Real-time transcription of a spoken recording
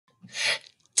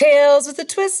Tales with a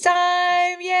Twist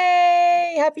time.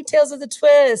 Yay. Happy Tales with a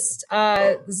Twist.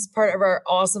 This is part of our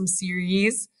awesome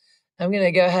series. I'm going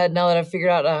to go ahead now that I've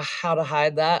figured out how to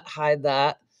hide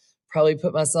that. Probably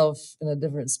put myself in a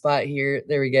different spot here.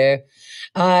 There we go.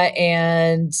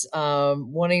 And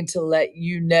wanting to let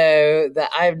you know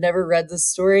that I've never read this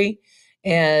story.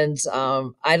 And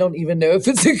I don't even know if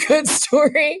it's a good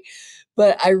story,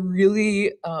 but I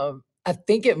really I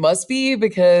think it must be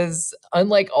because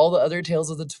unlike all the other Tales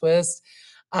of the Twist,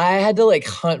 I had to like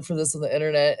hunt for this on the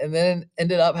internet and then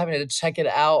ended up having to check it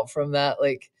out from that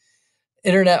like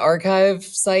internet archive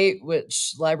site,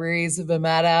 which libraries have been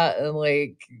mad at and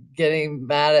like getting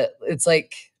mad at. It's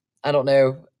like, I don't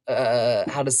know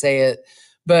how to say it,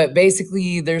 but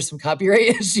basically there's some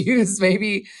copyright issues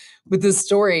maybe with this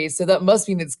story. So that must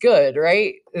mean it's good,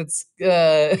 right? It's,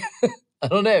 I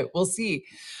don't know. We'll see.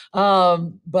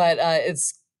 But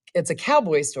it's a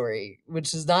cowboy story,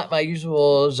 which is not my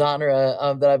usual genre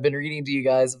that I've been reading to you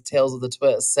guys of Tales of the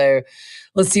Twist. So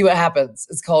let's see what happens.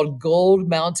 It's called Gold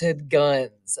Mounted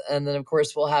Guns. And then, of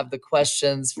course, we'll have the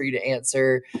questions for you to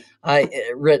answer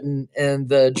written in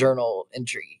the journal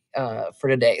entry for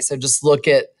today. So just look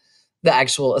at the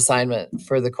actual assignment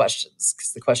for the questions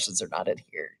because the questions are not in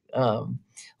here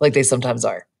like they sometimes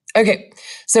are. Okay,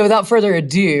 so without further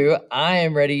ado, I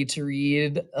am ready to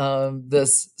read.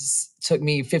 This took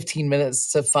me 15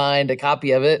 minutes to find a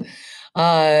copy of it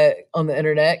on the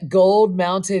internet. Gold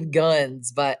Mounted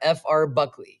Guns by F.R.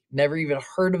 Buckley. Never even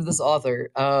heard of this author.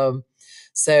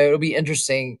 So it'll be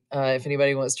interesting if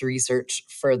anybody wants to research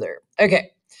further.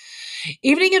 Okay.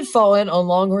 Evening had fallen on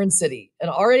Longhorn City, and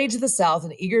already to the south,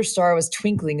 an eager star was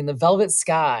twinkling in the velvet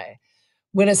sky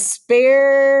when a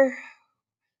spare,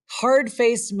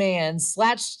 hard-faced man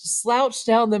slouched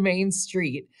down the main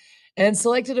street and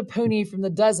selected a pony from the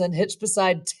dozen hitched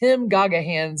beside Tim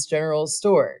Gagahan's general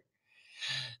store.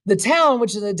 The town,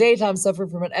 which in the daytime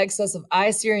suffered from an excess of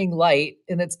eye-searing light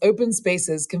in its open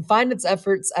spaces, confined its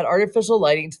efforts at artificial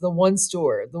lighting to the one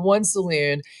store, the one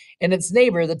saloon, and its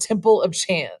neighbor, the Temple of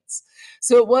Chance.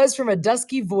 So it was from a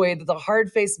dusky void that the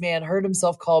hard-faced man heard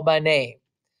himself called by name.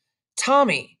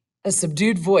 Tommy, a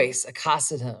subdued voice,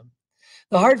 accosted him.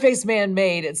 The hard-faced man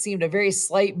made, it seemed, a very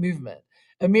slight movement,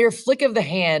 a mere flick of the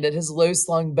hand at his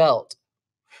low-slung belt.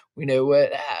 We know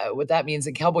what that means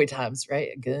in cowboy times, right?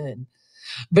 A gun.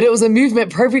 But it was a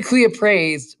movement perfectly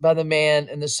appraised by the man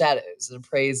in the shadows. And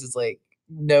appraised is like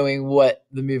knowing what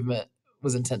the movement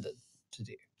was intended to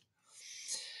do.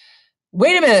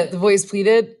 Wait a minute, the voice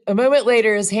pleaded. A moment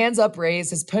later, his hands upraised,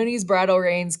 his pony's bridle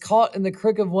reins caught in the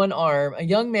crook of one arm, a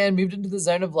young man moved into the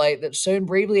zone of light that shone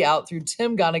bravely out through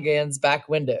Tim Gonigan's back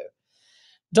window.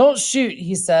 Don't shoot,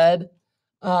 he said.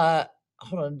 Hold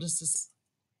on,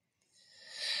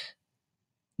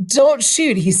 Don't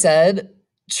shoot, he said,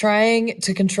 trying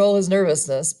to control his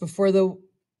nervousness before the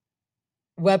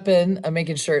weapon, I'm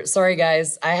making sure. Sorry,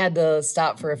 guys. I had to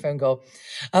stop for a phone call.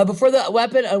 Before the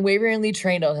weapon unwaveringly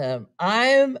trained on him.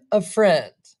 I'm a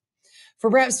friend. For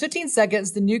perhaps 15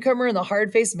 seconds, the newcomer and the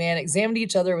hard-faced man examined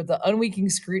each other with the unwinking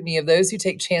scrutiny of those who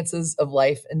take chances of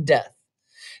life and death.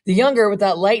 The younger, with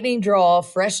that lightning drawl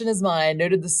fresh in his mind,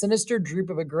 noted the sinister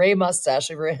droop of a gray mustache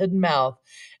over a hidden mouth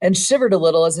and shivered a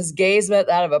little as his gaze met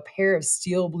that of a pair of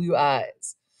steel blue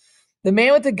eyes. The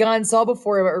man with the gun saw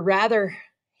before him a rather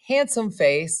handsome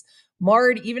face,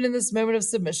 marred even in this moment of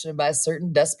submission by a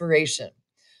certain desperation.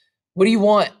 What do you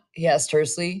want? He asked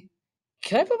tersely.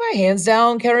 Can I put my hands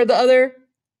down? Countered the other.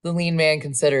 The lean man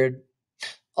considered.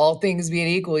 All things being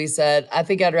equal, he said, I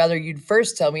think I'd rather you'd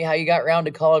first tell me how you got round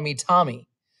to calling me Tommy.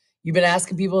 You been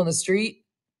asking people in the street?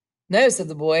 No, said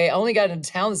the boy. I only got into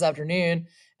town this afternoon,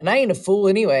 and I ain't a fool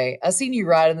anyway. I seen you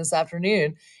riding this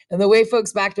afternoon, and the way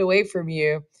folks backed away from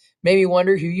you made me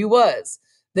wonder who you was.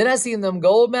 Then I seen them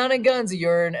gold-mounted guns of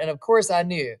yourn, and of course I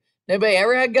knew. Nobody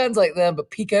ever had guns like them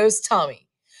but Pico's Tommy.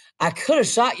 I could have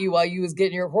shot you while you was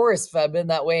getting your horse if I'd been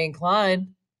that way inclined.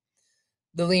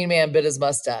 The lean man bit his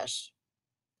mustache.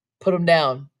 Put him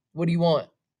down. What do you want?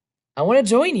 I want to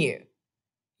join you.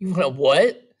 You want to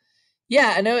what?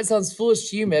 Yeah, I know it sounds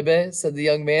foolish to you, maybe, said the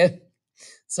young man.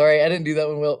 Sorry, I didn't do that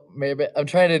one well, maybe. I'm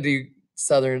trying to do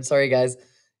Southern. Sorry, guys.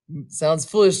 Sounds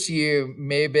foolish to you,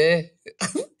 maybe.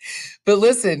 But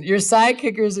listen, your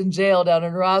sidekicker's in jail down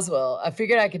in Roswell. I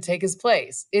figured I could take his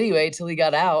place. Anyway, till he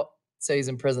got out. So he's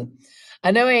in prison. I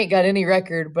know I ain't got any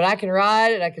record, but I can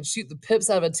ride and I can shoot the pips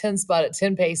out of a 10 spot at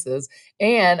 10 paces.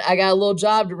 And I got a little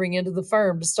job to bring into the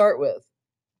firm to start with.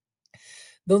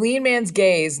 The lean man's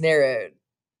gaze narrowed.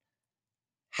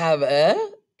 Have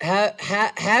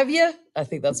you? I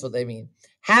think that's what they mean.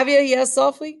 Have you? He asked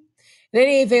softly. It ain't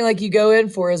anything like you go in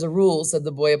for as a rule, said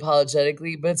the boy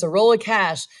apologetically, but it's a roll of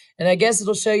cash, and I guess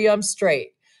it'll show you I'm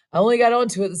straight. I only got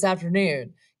onto it this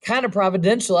afternoon. Kind of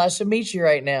providential I should meet you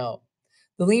right now.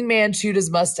 The lean man chewed his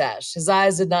mustache. His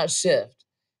eyes did not shift.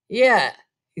 Yeah,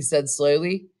 he said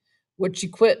slowly. What you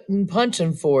quittin'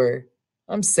 punching for?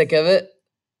 I'm sick of it.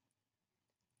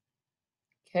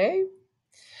 Okay.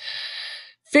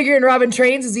 Figuring robbing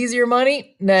trains is easier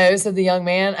money? No, said the young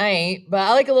man. I ain't, but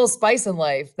I like a little spice in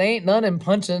life. They ain't none in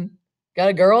punching. Got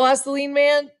a girl? Asked the lean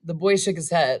man. The boy shook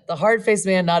his head. The hard-faced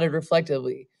man nodded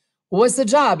reflectively. Well, what's the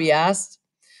job? He asked.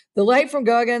 The light from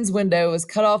Gauguin's window was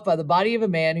cut off by the body of a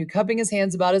man who, cupping his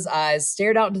hands about his eyes,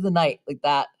 stared out into the night like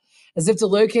that, as if to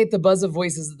locate the buzz of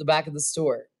voices at the back of the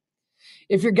store.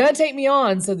 If you're gonna take me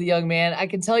on, said the young man, I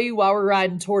can tell you while we're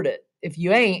riding toward it. If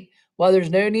you ain't, well, there's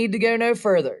no need to go no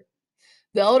further.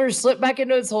 The elder slipped back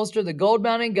into its holster the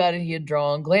gold-mounted gun he had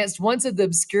drawn, glanced once at the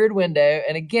obscured window,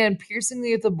 and again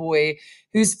piercingly at the boy,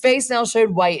 whose face now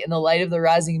showed white in the light of the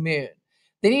rising moon.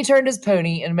 Then he turned his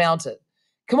pony and mounted.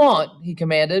 Come on, he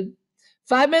commanded.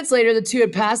 5 minutes later, the two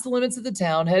had passed the limits of the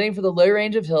town, heading for the low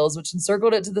range of hills which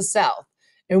encircled it to the south,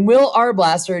 and Will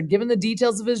Arblaster had given the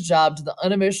details of his job to the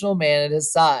unemotional man at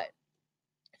his side.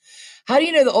 How do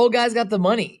you know the old guy's got the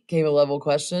money? Came a level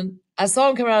question. I saw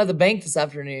him coming out of the bank this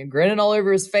afternoon, grinning all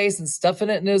over his face and stuffing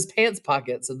it in his pants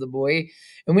pocket, said the boy.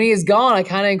 And when he is gone, I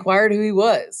kind of inquired who he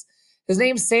was. His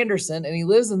name's Sanderson, and he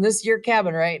lives in this here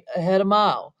cabin right ahead a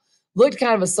mile. Looked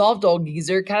kind of a soft old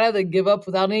geezer, kind of to give up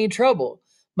without any trouble.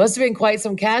 Must have been quite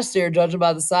some cash there, judging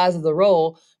by the size of the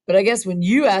roll, but I guess when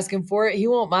you ask him for it, he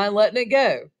won't mind letting it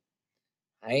go.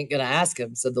 I ain't gonna ask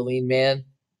him, said the lean man.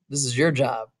 This is your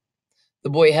job. The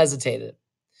boy hesitated.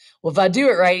 Well, if I do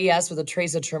it right, he asked with a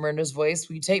trace of tremor in his voice,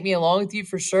 will you take me along with you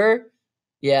for sure?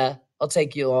 Yeah, I'll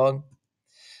take you along.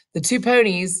 The two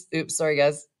ponies, the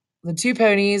two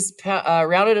ponies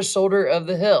rounded a shoulder of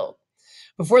the hill.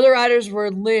 Before the riders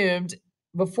were loomed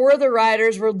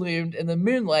in the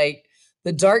moonlight,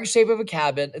 the dark shape of a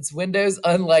cabin, its windows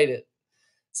unlighted.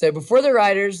 So before the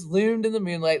riders loomed in the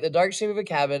moonlight, the dark shape of a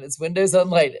cabin, its windows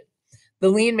unlighted. The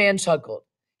lean man chuckled.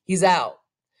 He's out.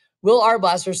 Will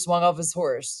Arblaster swung off his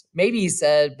horse. Maybe, he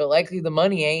said, but likely the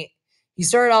money ain't. He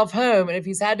started off home, and if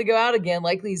he's had to go out again,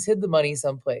 likely he's hid the money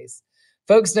someplace.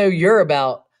 Folks know you're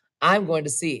about. I'm going to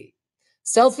see.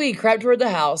 Stealthily, he crept toward the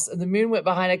house, and the moon went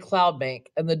behind a cloud bank,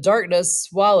 and the darkness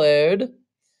swallowed him.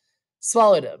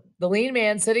 The lean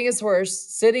man, sitting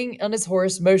on his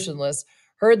horse, motionless,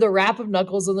 heard the rap of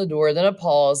knuckles on the door, then a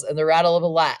pause, and the rattle of a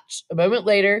latch. A moment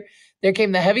later, there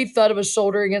came the heavy thud of a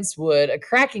shoulder against wood, a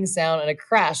cracking sound, and a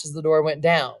crash as the door went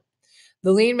down.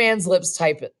 The lean man's lips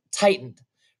tightened.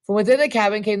 From within the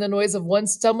cabin came the noise of one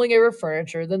stumbling over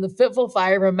furniture, then the fitful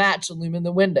fire of a match illumined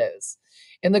the windows.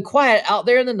 In the quiet, out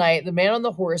there in the night, the man on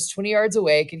the horse, 20 yards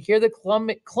away, could hear the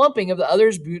clumping of the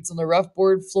other's boots on the rough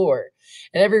board floor,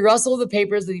 and every rustle of the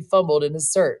papers that he fumbled in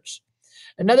his search.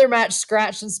 Another match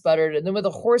scratched and sputtered, and then with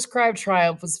a hoarse cry of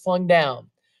triumph was flung down.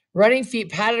 Running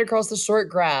feet pattered across the short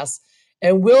grass,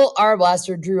 and Will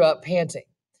Arblaster drew up, panting.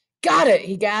 Got it,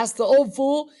 he gasped. The old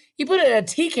fool. He put it in a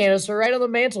tea canister right on the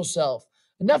mantel shelf.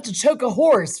 Enough to choke a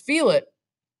horse. Feel it.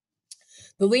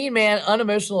 The lean man,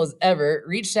 unemotional as ever,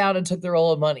 reached down and took the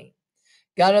roll of money.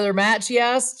 Got another match, he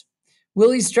asked.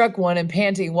 Willie struck one and,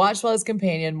 panting, watched while his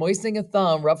companion, moistening a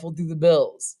thumb, ruffled through the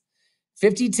bills.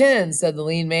 50-10, said the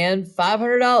lean man.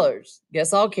 $500.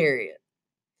 Guess I'll carry it.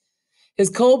 His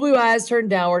cold blue eyes turned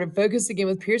downward and focused again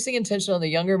with piercing intention on the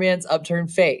younger man's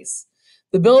upturned face.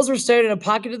 The bills were stowed in a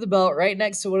pocket of the belt right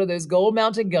next to one of those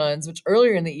gold-mounted guns, which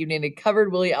earlier in the evening had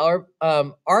covered Willie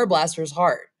Arblaster's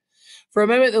heart. For a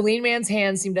moment, the lean man's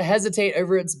hand seemed to hesitate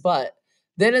over its butt.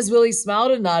 Then, as Willie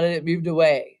smiled and nodded, it moved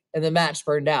away, and the match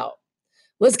burned out.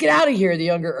 Let's get out of here, the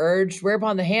younger urged,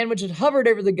 whereupon the hand which had hovered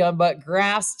over the gun butt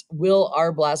grasped Will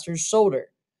Arblaster's shoulder.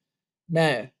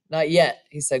 No, not yet,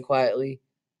 he said quietly.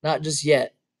 Not just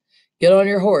yet. Get on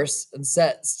your horse and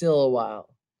sit still a while.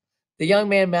 The young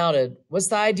man mounted. What's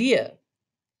the idea?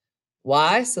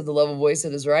 Why, said the level voice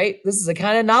at his right, this is a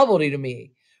kind of novelty to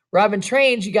me. Robbing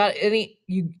trains,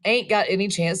 you ain't got any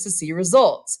chance to see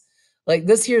results. Like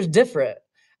this here's different.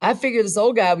 I figure this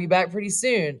old guy will be back pretty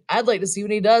soon. I'd like to see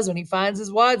what he does when he finds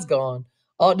his wad's gone.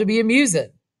 Ought to be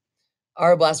amusing.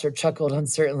 Arblaster chuckled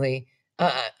uncertainly.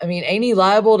 Ain't he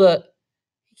liable to...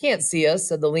 He can't see us,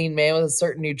 said the lean man with a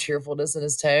certain new cheerfulness in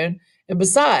his tone. And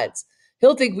besides,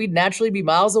 he'll think we'd naturally be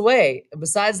miles away. And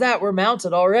besides that, we're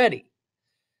mounted already.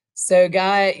 So,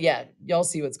 guy, yeah, y'all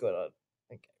see what's going on.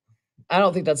 Okay. I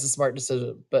don't think that's a smart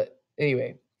decision, but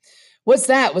anyway. What's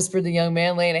that? Whispered the young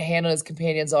man, laying a hand on his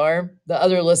companion's arm. The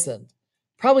other listened.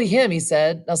 Probably him, he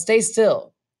said. Now stay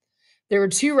still. There were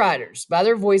two riders, by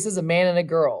their voices a man and a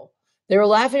girl. They were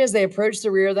laughing as they approached the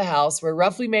rear of the house, where,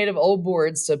 roughly made of old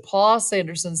boards, stood Paul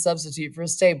Sanderson's substitute for a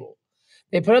stable.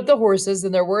 They put up the horses,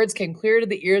 and their words came clear to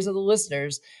the ears of the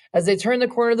listeners as they turned the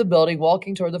corner of the building,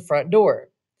 walking toward the front door.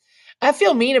 I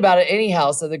feel mean about it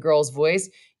anyhow, said the girl's voice.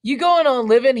 You going on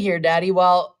living here, Daddy,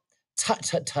 while— Tut,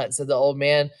 tut, tut, said the old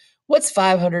man. What's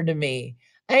 500 to me?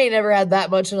 I ain't never had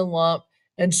that much in a lump,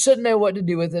 and shouldn't know what to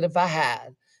do with it if I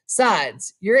had.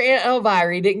 Besides, your Aunt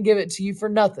Elviry didn't give it to you for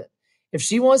nothing. If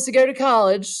she wants to go to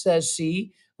college, says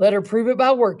she, let her prove it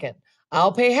by working.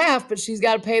 I'll pay half, but she's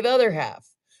got to pay the other half.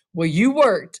 Well, you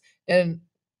worked, and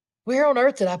where on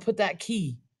earth did I put that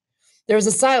key? There was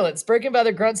a silence, broken by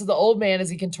the grunts of the old man as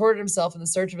he contorted himself in the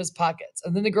search of his pockets,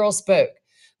 and then the girl spoke.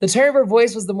 The tone of her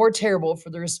voice was the more terrible for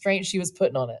the restraint she was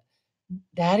putting on it.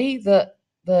 Daddy,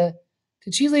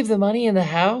 did you leave the money in the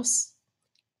house?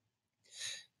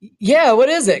 Yeah, what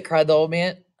is it? Cried the old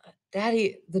man.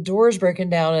 Daddy, the door's broken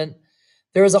down, and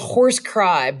there was a hoarse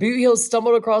cry. Boot heels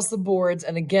stumbled across the boards,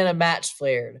 and again a match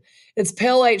flared. Its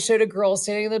pale light showed a girl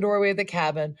standing in the doorway of the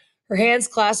cabin, her hands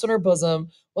clasped on her bosom,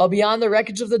 while beyond the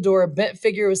wreckage of the door, a bent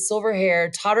figure with silver hair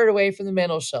tottered away from the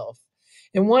mantel shelf.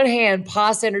 In one hand,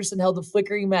 Pa Sanderson held the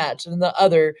flickering match, and in the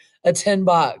other, a tin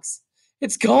box.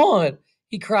 It's gone,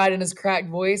 he cried in his cracked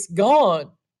voice.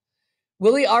 Gone.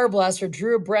 Willie Arblaster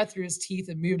drew a breath through his teeth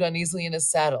and moved uneasily in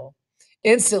his saddle.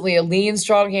 Instantly, a lean,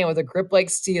 strong hand with a grip like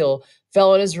steel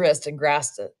fell on his wrist and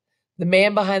grasped it. The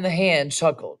man behind the hand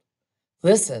chuckled.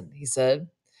 Listen, he said.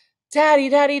 Daddy,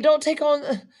 don't take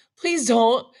on— Please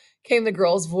don't, came the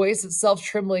girl's voice, itself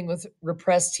trembling with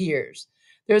repressed tears.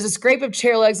 There was a scrape of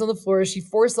chair legs on the floor as she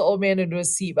forced the old man into a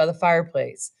seat by the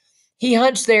fireplace. He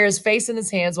hunched there, his face in his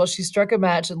hands, while she struck a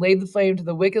match and laid the flame to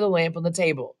the wick of the lamp on the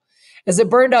table. As it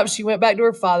burned up, she went back to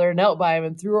her father, knelt by him,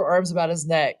 and threw her arms about his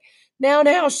neck.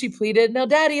 Now, she pleaded. Now,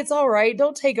 Daddy, it's all right.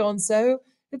 Don't take on so.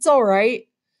 It's all right.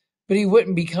 But he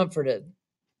wouldn't be comforted.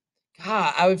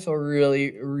 God, I would feel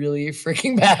really, really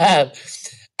freaking bad.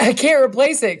 I can't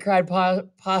replace it, cried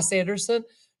Pa Sanderson,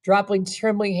 dropping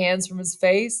trembling hands from his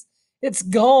face. It's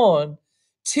gone.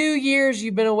 2 years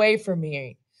you've been away from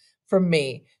me.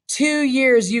 2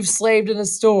 years you've slaved in a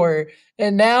store,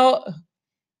 and now—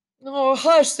 Oh,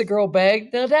 hush, the girl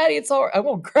begged. Now, Daddy, it's all right. I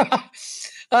won't cry.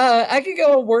 I can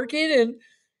go on working, and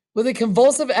with a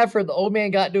convulsive effort, the old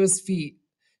man got to his feet.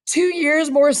 2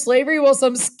 years more slavery while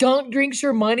some skunk drinks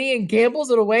your money and gambles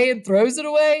it away and throws it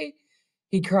away?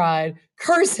 He cried.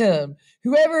 Curse him.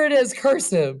 Whoever it is,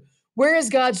 curse him. Where is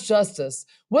God's justice?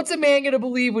 What's a man going to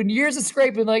believe when years of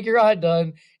scraping like your aunt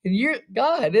done, and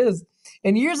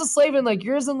years of slaving like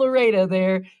yours and Loretta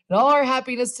there, and all our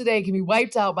happiness today can be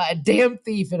wiped out by a damn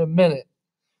thief in a minute?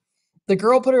 The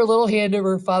girl put her little hand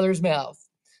over her father's mouth.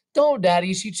 Don't,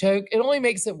 Daddy, she choked. It only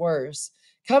makes it worse.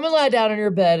 Come and lie down in your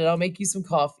bed, and I'll make you some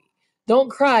coffee. Don't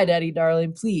cry, Daddy,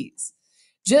 darling, please.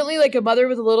 Gently, like a mother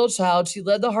with a little child, she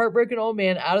led the heartbroken old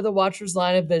man out of the watcher's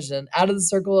line of vision, out of the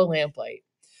circle of lamplight.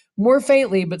 More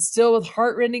faintly, but still with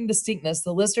heart-rending distinctness,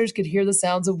 the listeners could hear the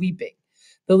sounds of weeping.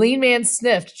 The lean man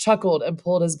sniffed, chuckled, and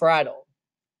pulled his bridle.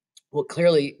 Well,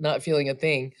 clearly not feeling a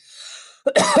thing.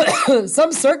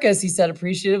 Some circus, he said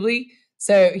appreciatively.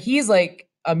 So he's like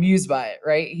amused by it,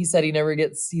 right? He said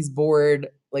he's bored.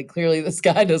 Like clearly this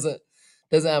guy doesn't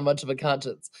have much of a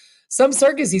conscience. Some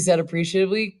circus, he said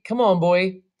appreciatively. Come on,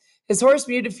 boy. His horse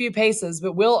moved a few paces,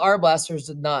 but Will Arblaster's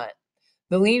did not.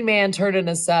 The lean man turned in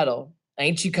his saddle.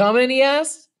 Ain't you coming? He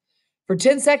asked. For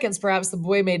 10 seconds, perhaps, the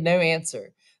boy made no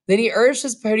answer. Then he urged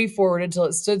his pony forward until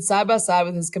it stood side by side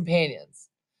with his companions.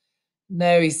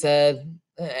 No, he said,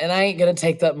 and I ain't going to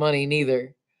take that money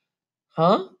neither.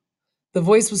 Huh? The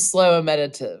voice was slow and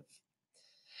meditative.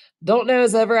 Don't know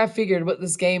as ever I figured what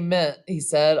this game meant, he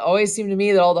said. Always seemed to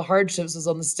me that all the hardships was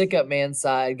on the stick-up man's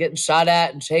side, getting shot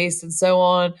at and chased and so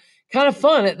on. Kind of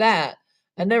fun at that.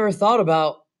 I never thought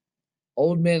about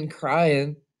old men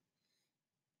crying.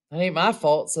 That ain't my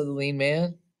fault, said the lean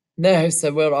man. No,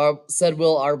 said Will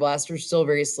Arblaster, still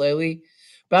very slowly.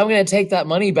 But I'm going to take that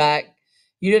money back.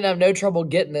 You didn't have no trouble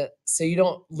getting it, so you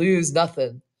don't lose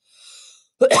nothing.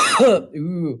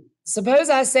 Ooh. Suppose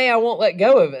I say I won't let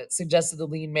go of it, suggested the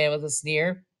lean man with a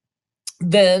sneer.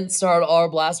 Then, started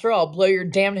Arblaster, I'll blow your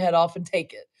damned head off and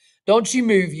take it. Don't you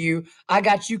move, you. I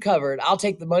got you covered. I'll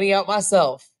take the money out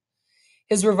myself.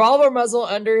 His revolver muzzle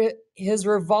under his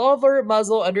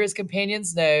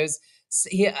companion's nose,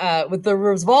 he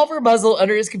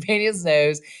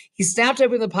snapped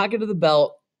open the pocket of the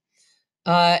belt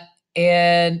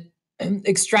and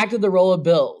extracted the roll of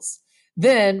bills.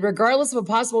 Then, regardless of a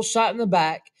possible shot in the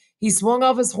back, he swung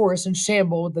off his horse and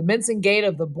shambled with the mincing gait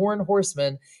of the born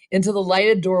horseman into the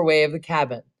lighted doorway of the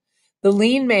cabin. The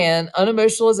lean man,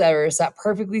 unemotional as ever, sat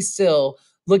perfectly still,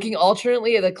 looking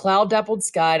alternately at the cloud-dappled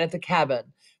sky and at the cabin,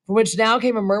 from which now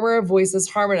came a murmur of voices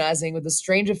harmonizing with a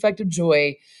strange effect of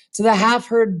joy to the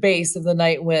half-heard bass of the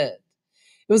night wind.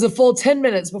 It was a full 10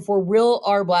 minutes before Will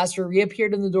Arblaster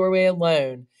reappeared in the doorway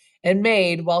alone and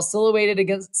made, while silhouetted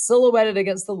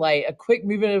against the light, a quick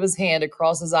movement of his hand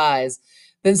across his eyes,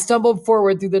 then stumbled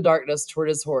forward through the darkness toward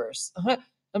his horse.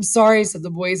 I'm sorry, said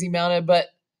the boy as he mounted, but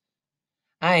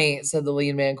I ain't, said the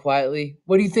lean man quietly.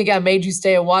 What do you think I made you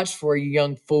stay and watch for, you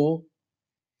young fool?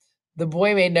 The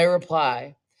boy made no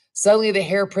reply. Suddenly the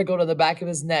hair prickled on the back of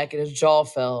his neck and his jaw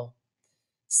fell.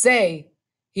 Say,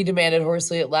 he demanded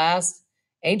hoarsely at last,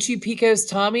 ain't you Pico's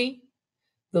Tommy?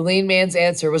 The lean man's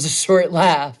answer was a short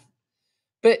laugh.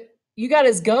 But you got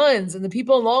his guns, and the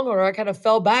people in Longhorn kind of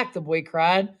fell back, the boy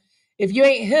cried. If you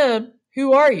ain't him,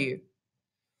 who are you?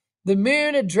 The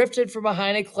moon had drifted from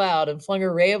behind a cloud and flung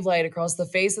a ray of light across the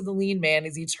face of the lean man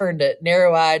as he turned it,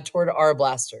 narrow-eyed, toward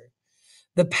Arblaster.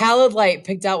 The pallid light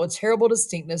picked out with terrible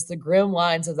distinctness the grim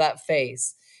lines of that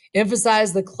face,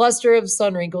 emphasized the cluster of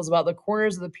sun wrinkles about the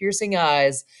corners of the piercing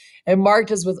eyes, and marked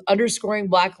as with underscoring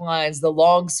black lines the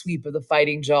long sweep of the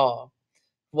fighting jaw.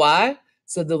 Why?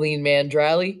 Said the lean man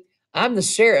dryly. I'm the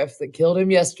sheriff that killed him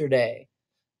yesterday.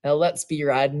 Now let's be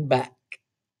riding back.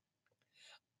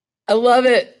 I love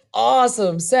it.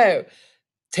 Awesome. So,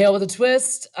 Tale with a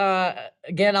twist.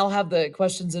 Again, I'll have the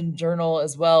questions in journal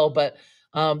as well. But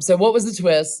so, what was the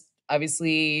twist?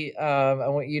 Obviously, I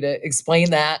want you to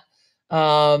explain that.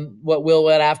 What Will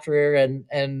went after,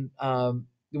 and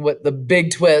what the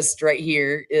big twist right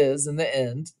here is in the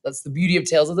end. That's the beauty of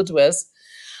Tales of the Twist.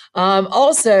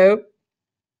 Also,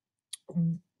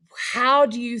 how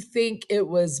do you think it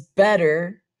was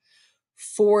better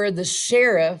for the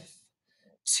sheriff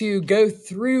to go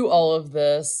through all of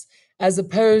this as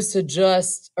opposed to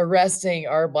just arresting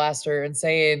Arblaster and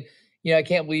saying, I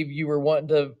can't believe you were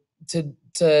wanting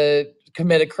to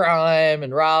commit a crime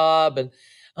and rob, and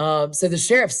so the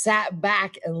sheriff sat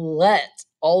back and let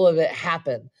all of it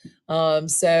happen.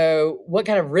 So what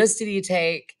kind of risk did he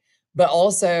take? But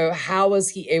also, how was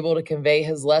he able to convey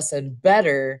his lesson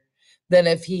better than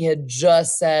if he had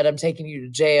just said, I'm taking you to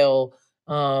jail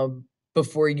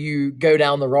before you go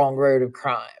down the wrong road of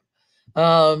crime?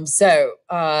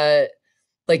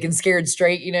 Like in Scared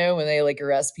Straight, when they like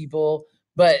arrest people.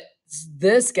 But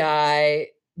this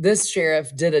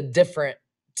sheriff did a different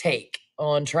take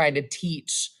on trying to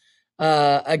teach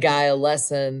a guy a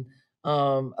lesson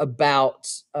about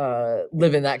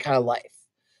living that kind of life.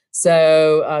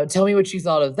 So tell me what you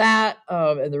thought of that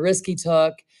and the risk he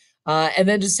took. And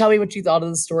then just tell me what you thought of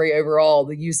the story overall,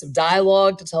 the use of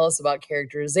dialogue to tell us about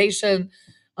characterization,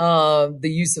 the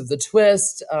use of the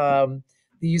twist, the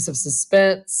use of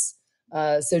suspense.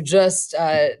 So just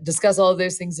discuss all of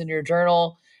those things in your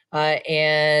journal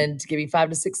and give me 5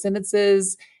 to 6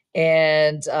 sentences.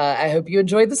 And I hope you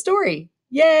enjoyed the story.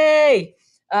 Yay!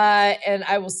 And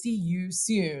I will see you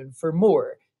soon for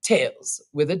more Tales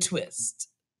with a Twist.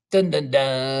 Dun dun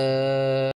dun.